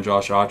buddy of mine,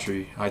 Josh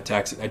Autry, I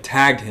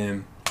tagged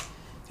him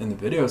in the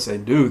video, say,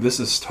 dude, this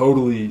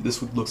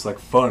looks like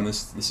fun.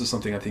 This is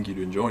something I think you'd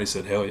enjoy. And he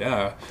said, hell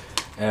yeah.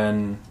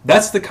 And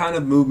that's the kind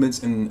of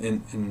movements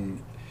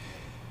and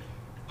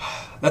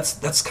that's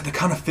the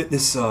kind of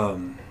fitness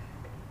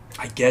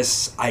I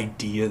guess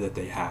idea that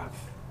they have.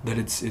 That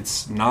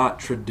it's not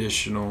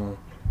traditional,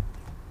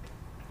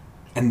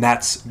 and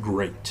that's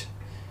great.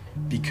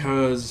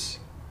 Because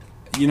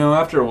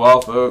after a while,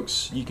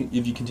 folks,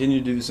 if you continue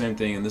to do the same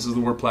thing, and this is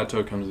where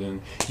plateau comes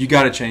in, you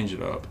got to change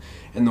it up.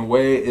 And the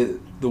way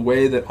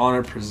that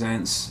Onnit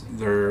presents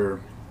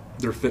their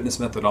fitness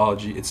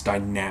methodology, it's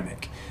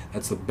dynamic.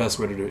 That's the best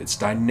way to do it. It's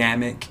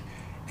dynamic,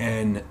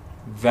 and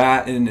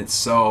that in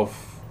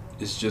itself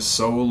is just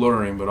so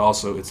alluring, but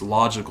also it's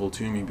logical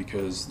to me,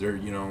 because they're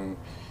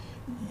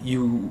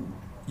you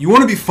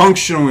want to be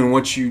functional in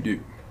what you do.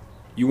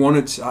 You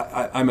want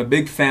to. I'm a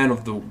big fan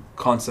of the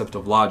concept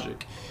of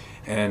logic.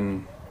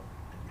 And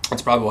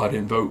that's probably why I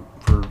didn't vote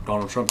for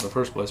Donald Trump in the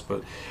first place,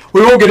 but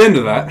we won't get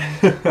into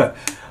that.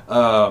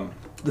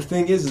 The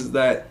thing is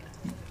that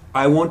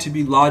I want to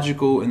be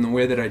logical in the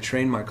way that I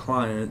train my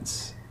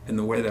clients and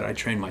the way that I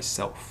train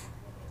myself.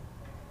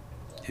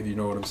 If you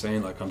know what I'm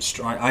saying, like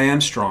I am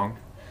strong,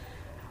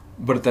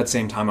 but at that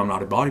same time, I'm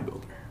not a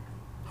bodybuilder.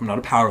 I'm not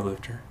a power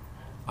lifter.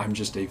 I'm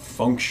just a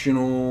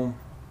functional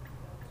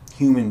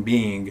human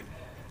being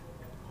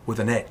with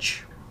an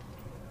edge.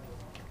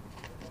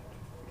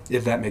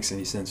 If that makes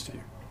any sense to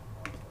you.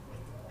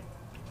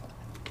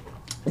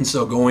 And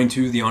so going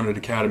to the Onnit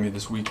Academy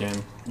this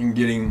weekend and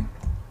getting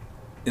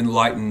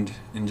enlightened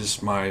in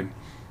just my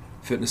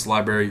fitness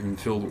library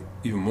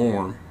even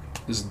more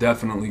is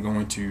definitely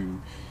going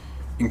to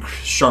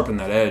sharpen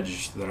that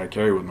edge that I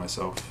carry with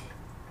myself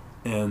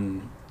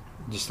and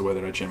just the way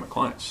that I train my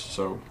clients.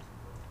 So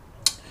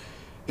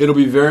it'll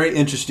be very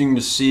interesting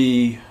to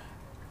see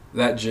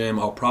that gym.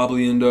 I'll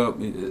probably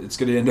it's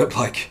going to end up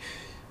like,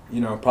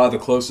 probably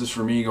the closest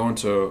for me going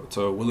to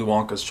Willy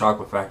Wonka's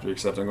chocolate factory,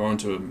 except I'm going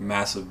to a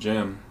massive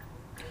gym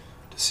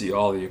to see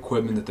all the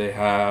equipment that they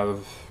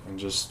have and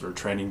just their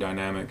training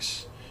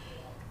dynamics.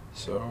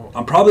 So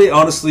I'm probably,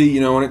 honestly,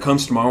 when it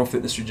comes to my own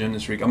fitness gym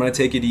this week, I'm going to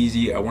take it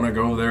easy. I want to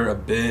go there a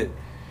bit,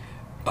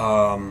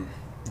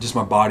 just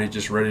my body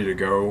just ready to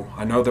go.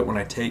 I know that when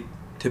I take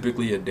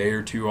typically a day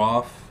or two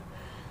off,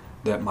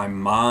 that my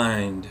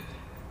mind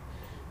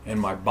and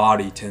my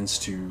body tends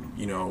to,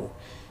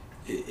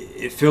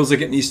 it feels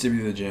like it needs to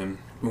be the gym.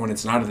 When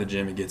it's not at the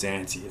gym, it gets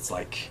antsy. It's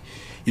like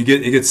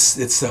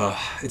it's a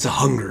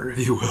hunger,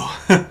 if you will.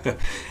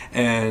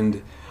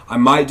 And I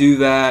might do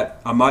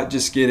that. I might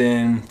just get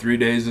in 3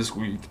 days this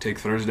week, take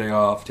Thursday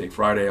off, take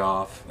Friday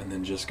off, and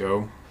then just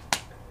go.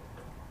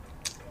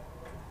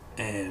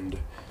 And,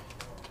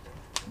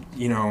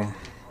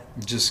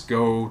 just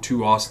go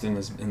to Austin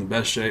in the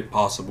best shape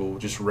possible,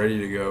 just ready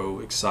to go,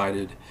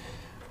 excited.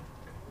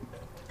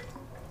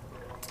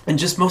 And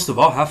just most of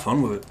all, have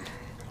fun with it.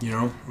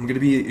 I'm going to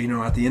be,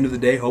 at the end of the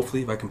day,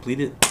 hopefully, if I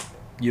complete it,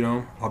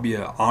 I'll be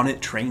an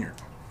Onnit trainer,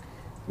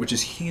 which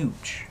is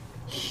huge.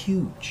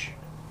 Huge.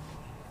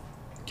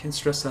 Can't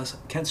stress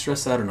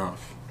that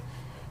enough.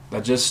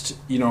 That just,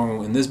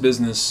 in this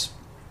business,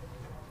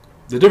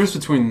 the difference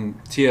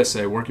between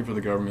TSA, working for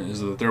the government,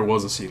 is that there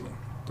was a ceiling.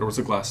 There was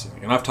a glass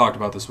ceiling. And I've talked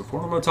about this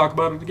before. I'm going to talk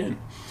about it again.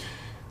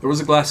 There was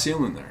a glass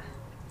ceiling there.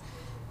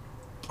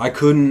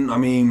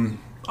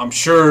 I'm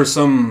sure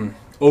some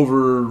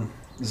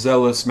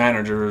overzealous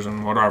managers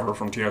and whatever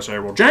from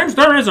TSA, well, James,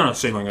 there isn't a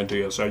ceiling in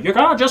TSA. You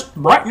got to just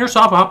brighten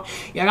yourself up.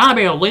 You got to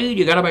be a lead.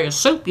 You got to be a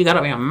soup. You got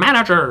to be a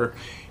manager.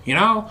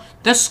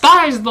 The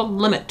sky's the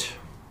limit.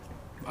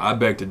 I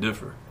beg to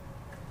differ.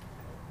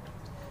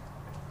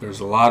 There's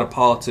a lot of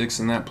politics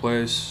in that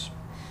place.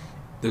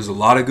 There's a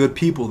lot of good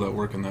people that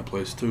work in that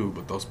place too,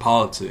 but those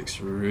politics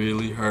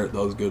really hurt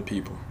those good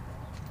people.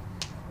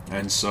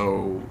 And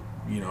so,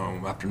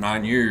 after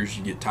 9 years,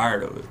 you get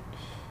tired of it.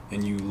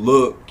 And you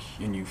look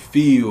and you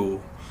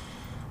feel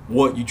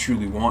what you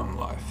truly want in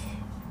life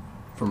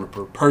from a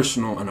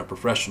personal and a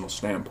professional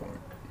standpoint.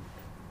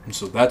 And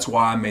so that's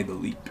why I made the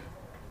leap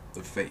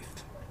of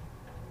faith.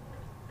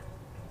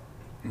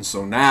 And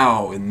so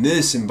now in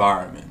this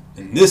environment,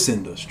 in this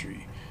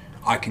industry,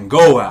 I can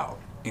go out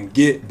and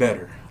get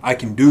better. I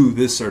can do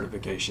this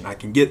certification. I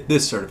can get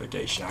this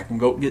certification. I can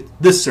go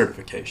get this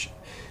certification.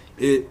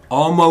 It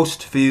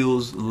almost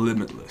feels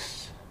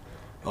limitless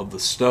of the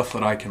stuff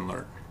that I can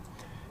learn.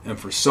 And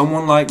for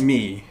someone like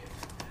me,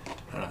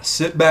 and I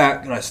stand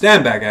back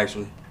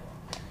actually,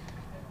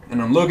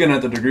 and I'm looking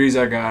at the degrees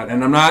I got,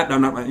 and I'm not,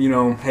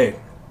 hey,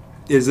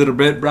 is it a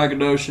bit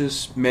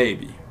braggadocious?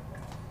 Maybe.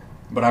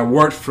 But I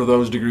worked for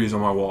those degrees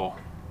on my wall.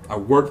 I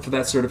worked for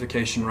that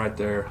certification right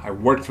there. I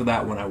worked for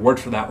that one. I worked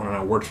for that one, and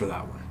I worked for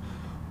that one.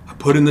 I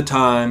put in the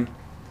time,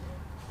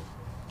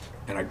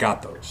 and I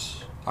got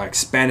those. I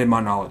expanded my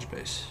knowledge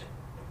base.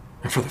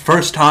 And for the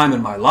first time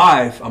in my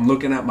life, I'm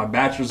looking at my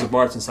Bachelor's of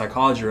Arts in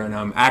Psychology right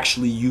now. I'm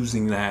actually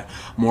using that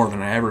more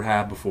than I ever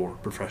have before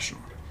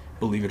professionally,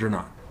 believe it or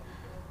not.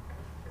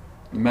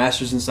 The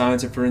Master's in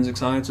Science and Forensic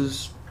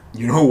Sciences,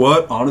 you know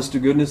what? Honest to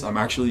goodness, I'm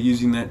actually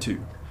using that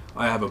too.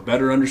 I have a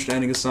better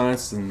understanding of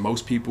science than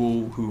most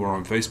people who are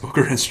on Facebook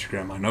or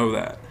Instagram. I know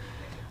that.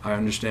 I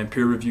understand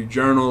peer-reviewed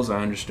journals.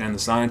 I understand the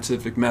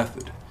scientific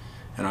method.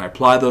 And I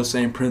apply those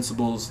same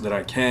principles that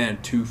I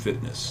can to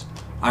fitness.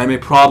 I am a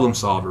problem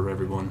solver,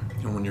 everyone.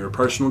 And when you're a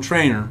personal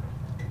trainer,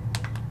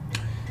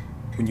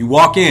 when you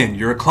walk in,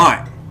 you're a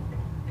client.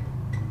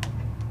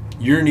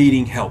 You're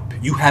needing help.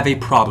 You have a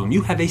problem.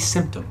 You have a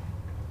symptom.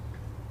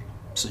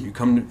 So you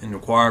come and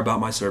inquire about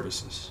my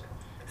services.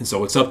 And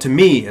so it's up to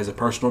me as a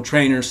personal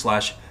trainer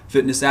 /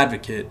 fitness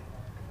advocate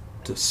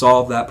to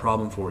solve that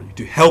problem for you,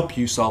 to help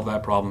you solve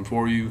that problem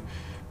for you,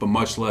 but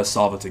much less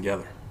solve it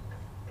together.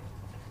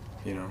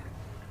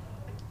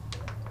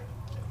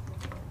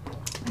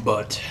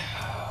 But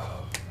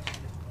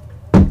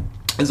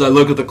as I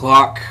look at the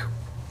clock,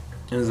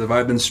 as if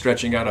I've been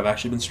stretching out, I've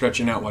actually been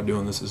stretching out while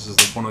doing this. This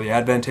is one of the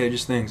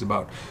advantageous things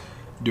about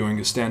doing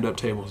a stand-up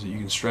table is that you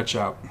can stretch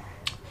out.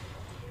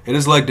 It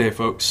is leg day,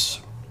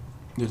 folks.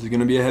 This is going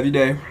to be a heavy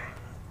day.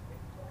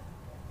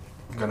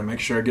 I'm gonna make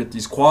sure I get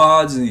these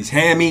quads and these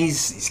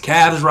hammies, these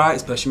calves right.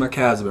 Especially my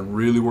calves. I've been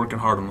really working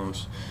hard on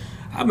those.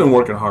 I've been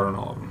working hard on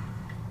all of them.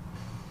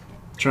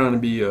 Trying to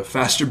be a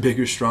faster,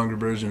 bigger, stronger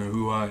version of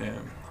who I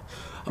am.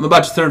 I'm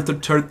about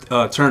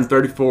to turn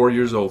 34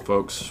 years old,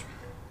 folks.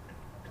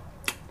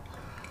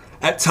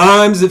 At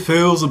times it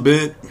feels a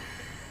bit,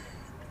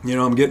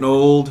 I'm getting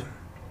old.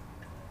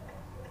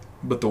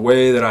 But the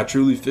way that I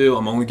truly feel,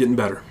 I'm only getting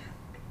better.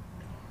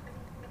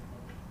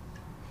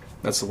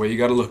 That's the way you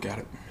got to look at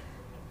it.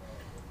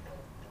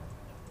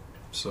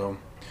 So,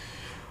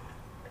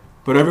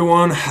 but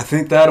everyone, I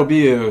think that'll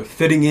be a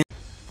fitting end.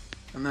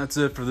 And that's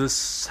it for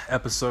this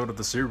episode of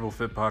the Cerebral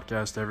Fit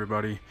Podcast,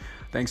 everybody.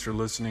 Thanks for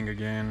listening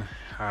again.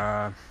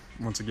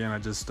 Once again, I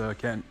just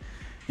can't,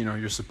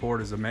 your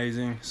support is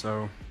amazing.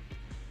 So,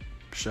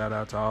 shout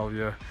out to all of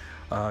you.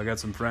 I got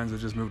some friends that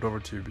just moved over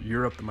to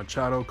Europe, the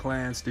Machado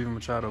clan, Stephen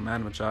Machado,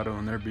 Amanda Machado,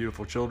 and their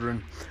beautiful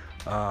children.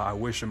 I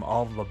wish them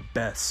all the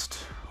best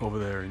over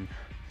there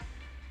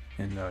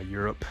in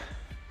Europe.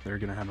 They're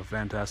going to have a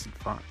fantastic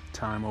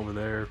time over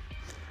there.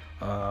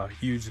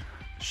 Huge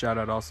shout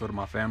out also to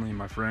my family and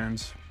my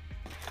friends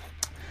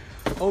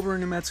over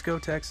in New Mexico,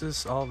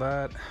 Texas, all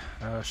that.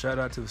 Shout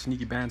out to the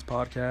Sneaky Bands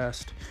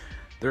podcast.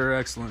 They're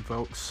excellent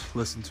folks.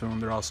 Listen to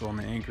them. They're also on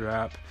the Anchor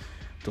app.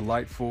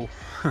 Delightful.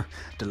 But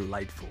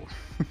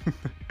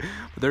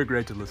they're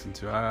great to listen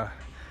to.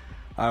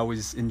 I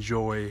always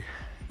enjoy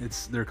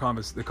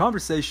the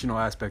conversational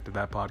aspect of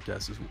that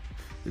podcast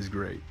is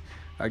great.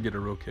 I get a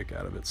real kick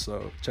out of it.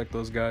 So check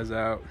those guys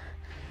out.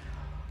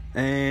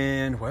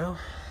 And well,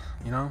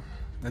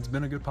 it's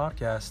been a good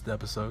podcast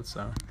episode,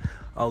 so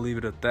I'll leave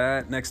it at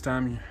that. Next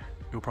time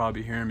you'll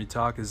probably be hearing me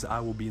talk as I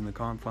will be in the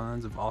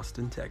confines of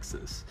Austin,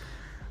 Texas.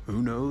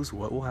 Who knows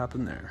what will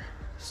happen there.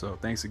 So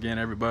thanks again,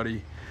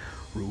 everybody.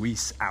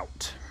 Ruiz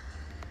out.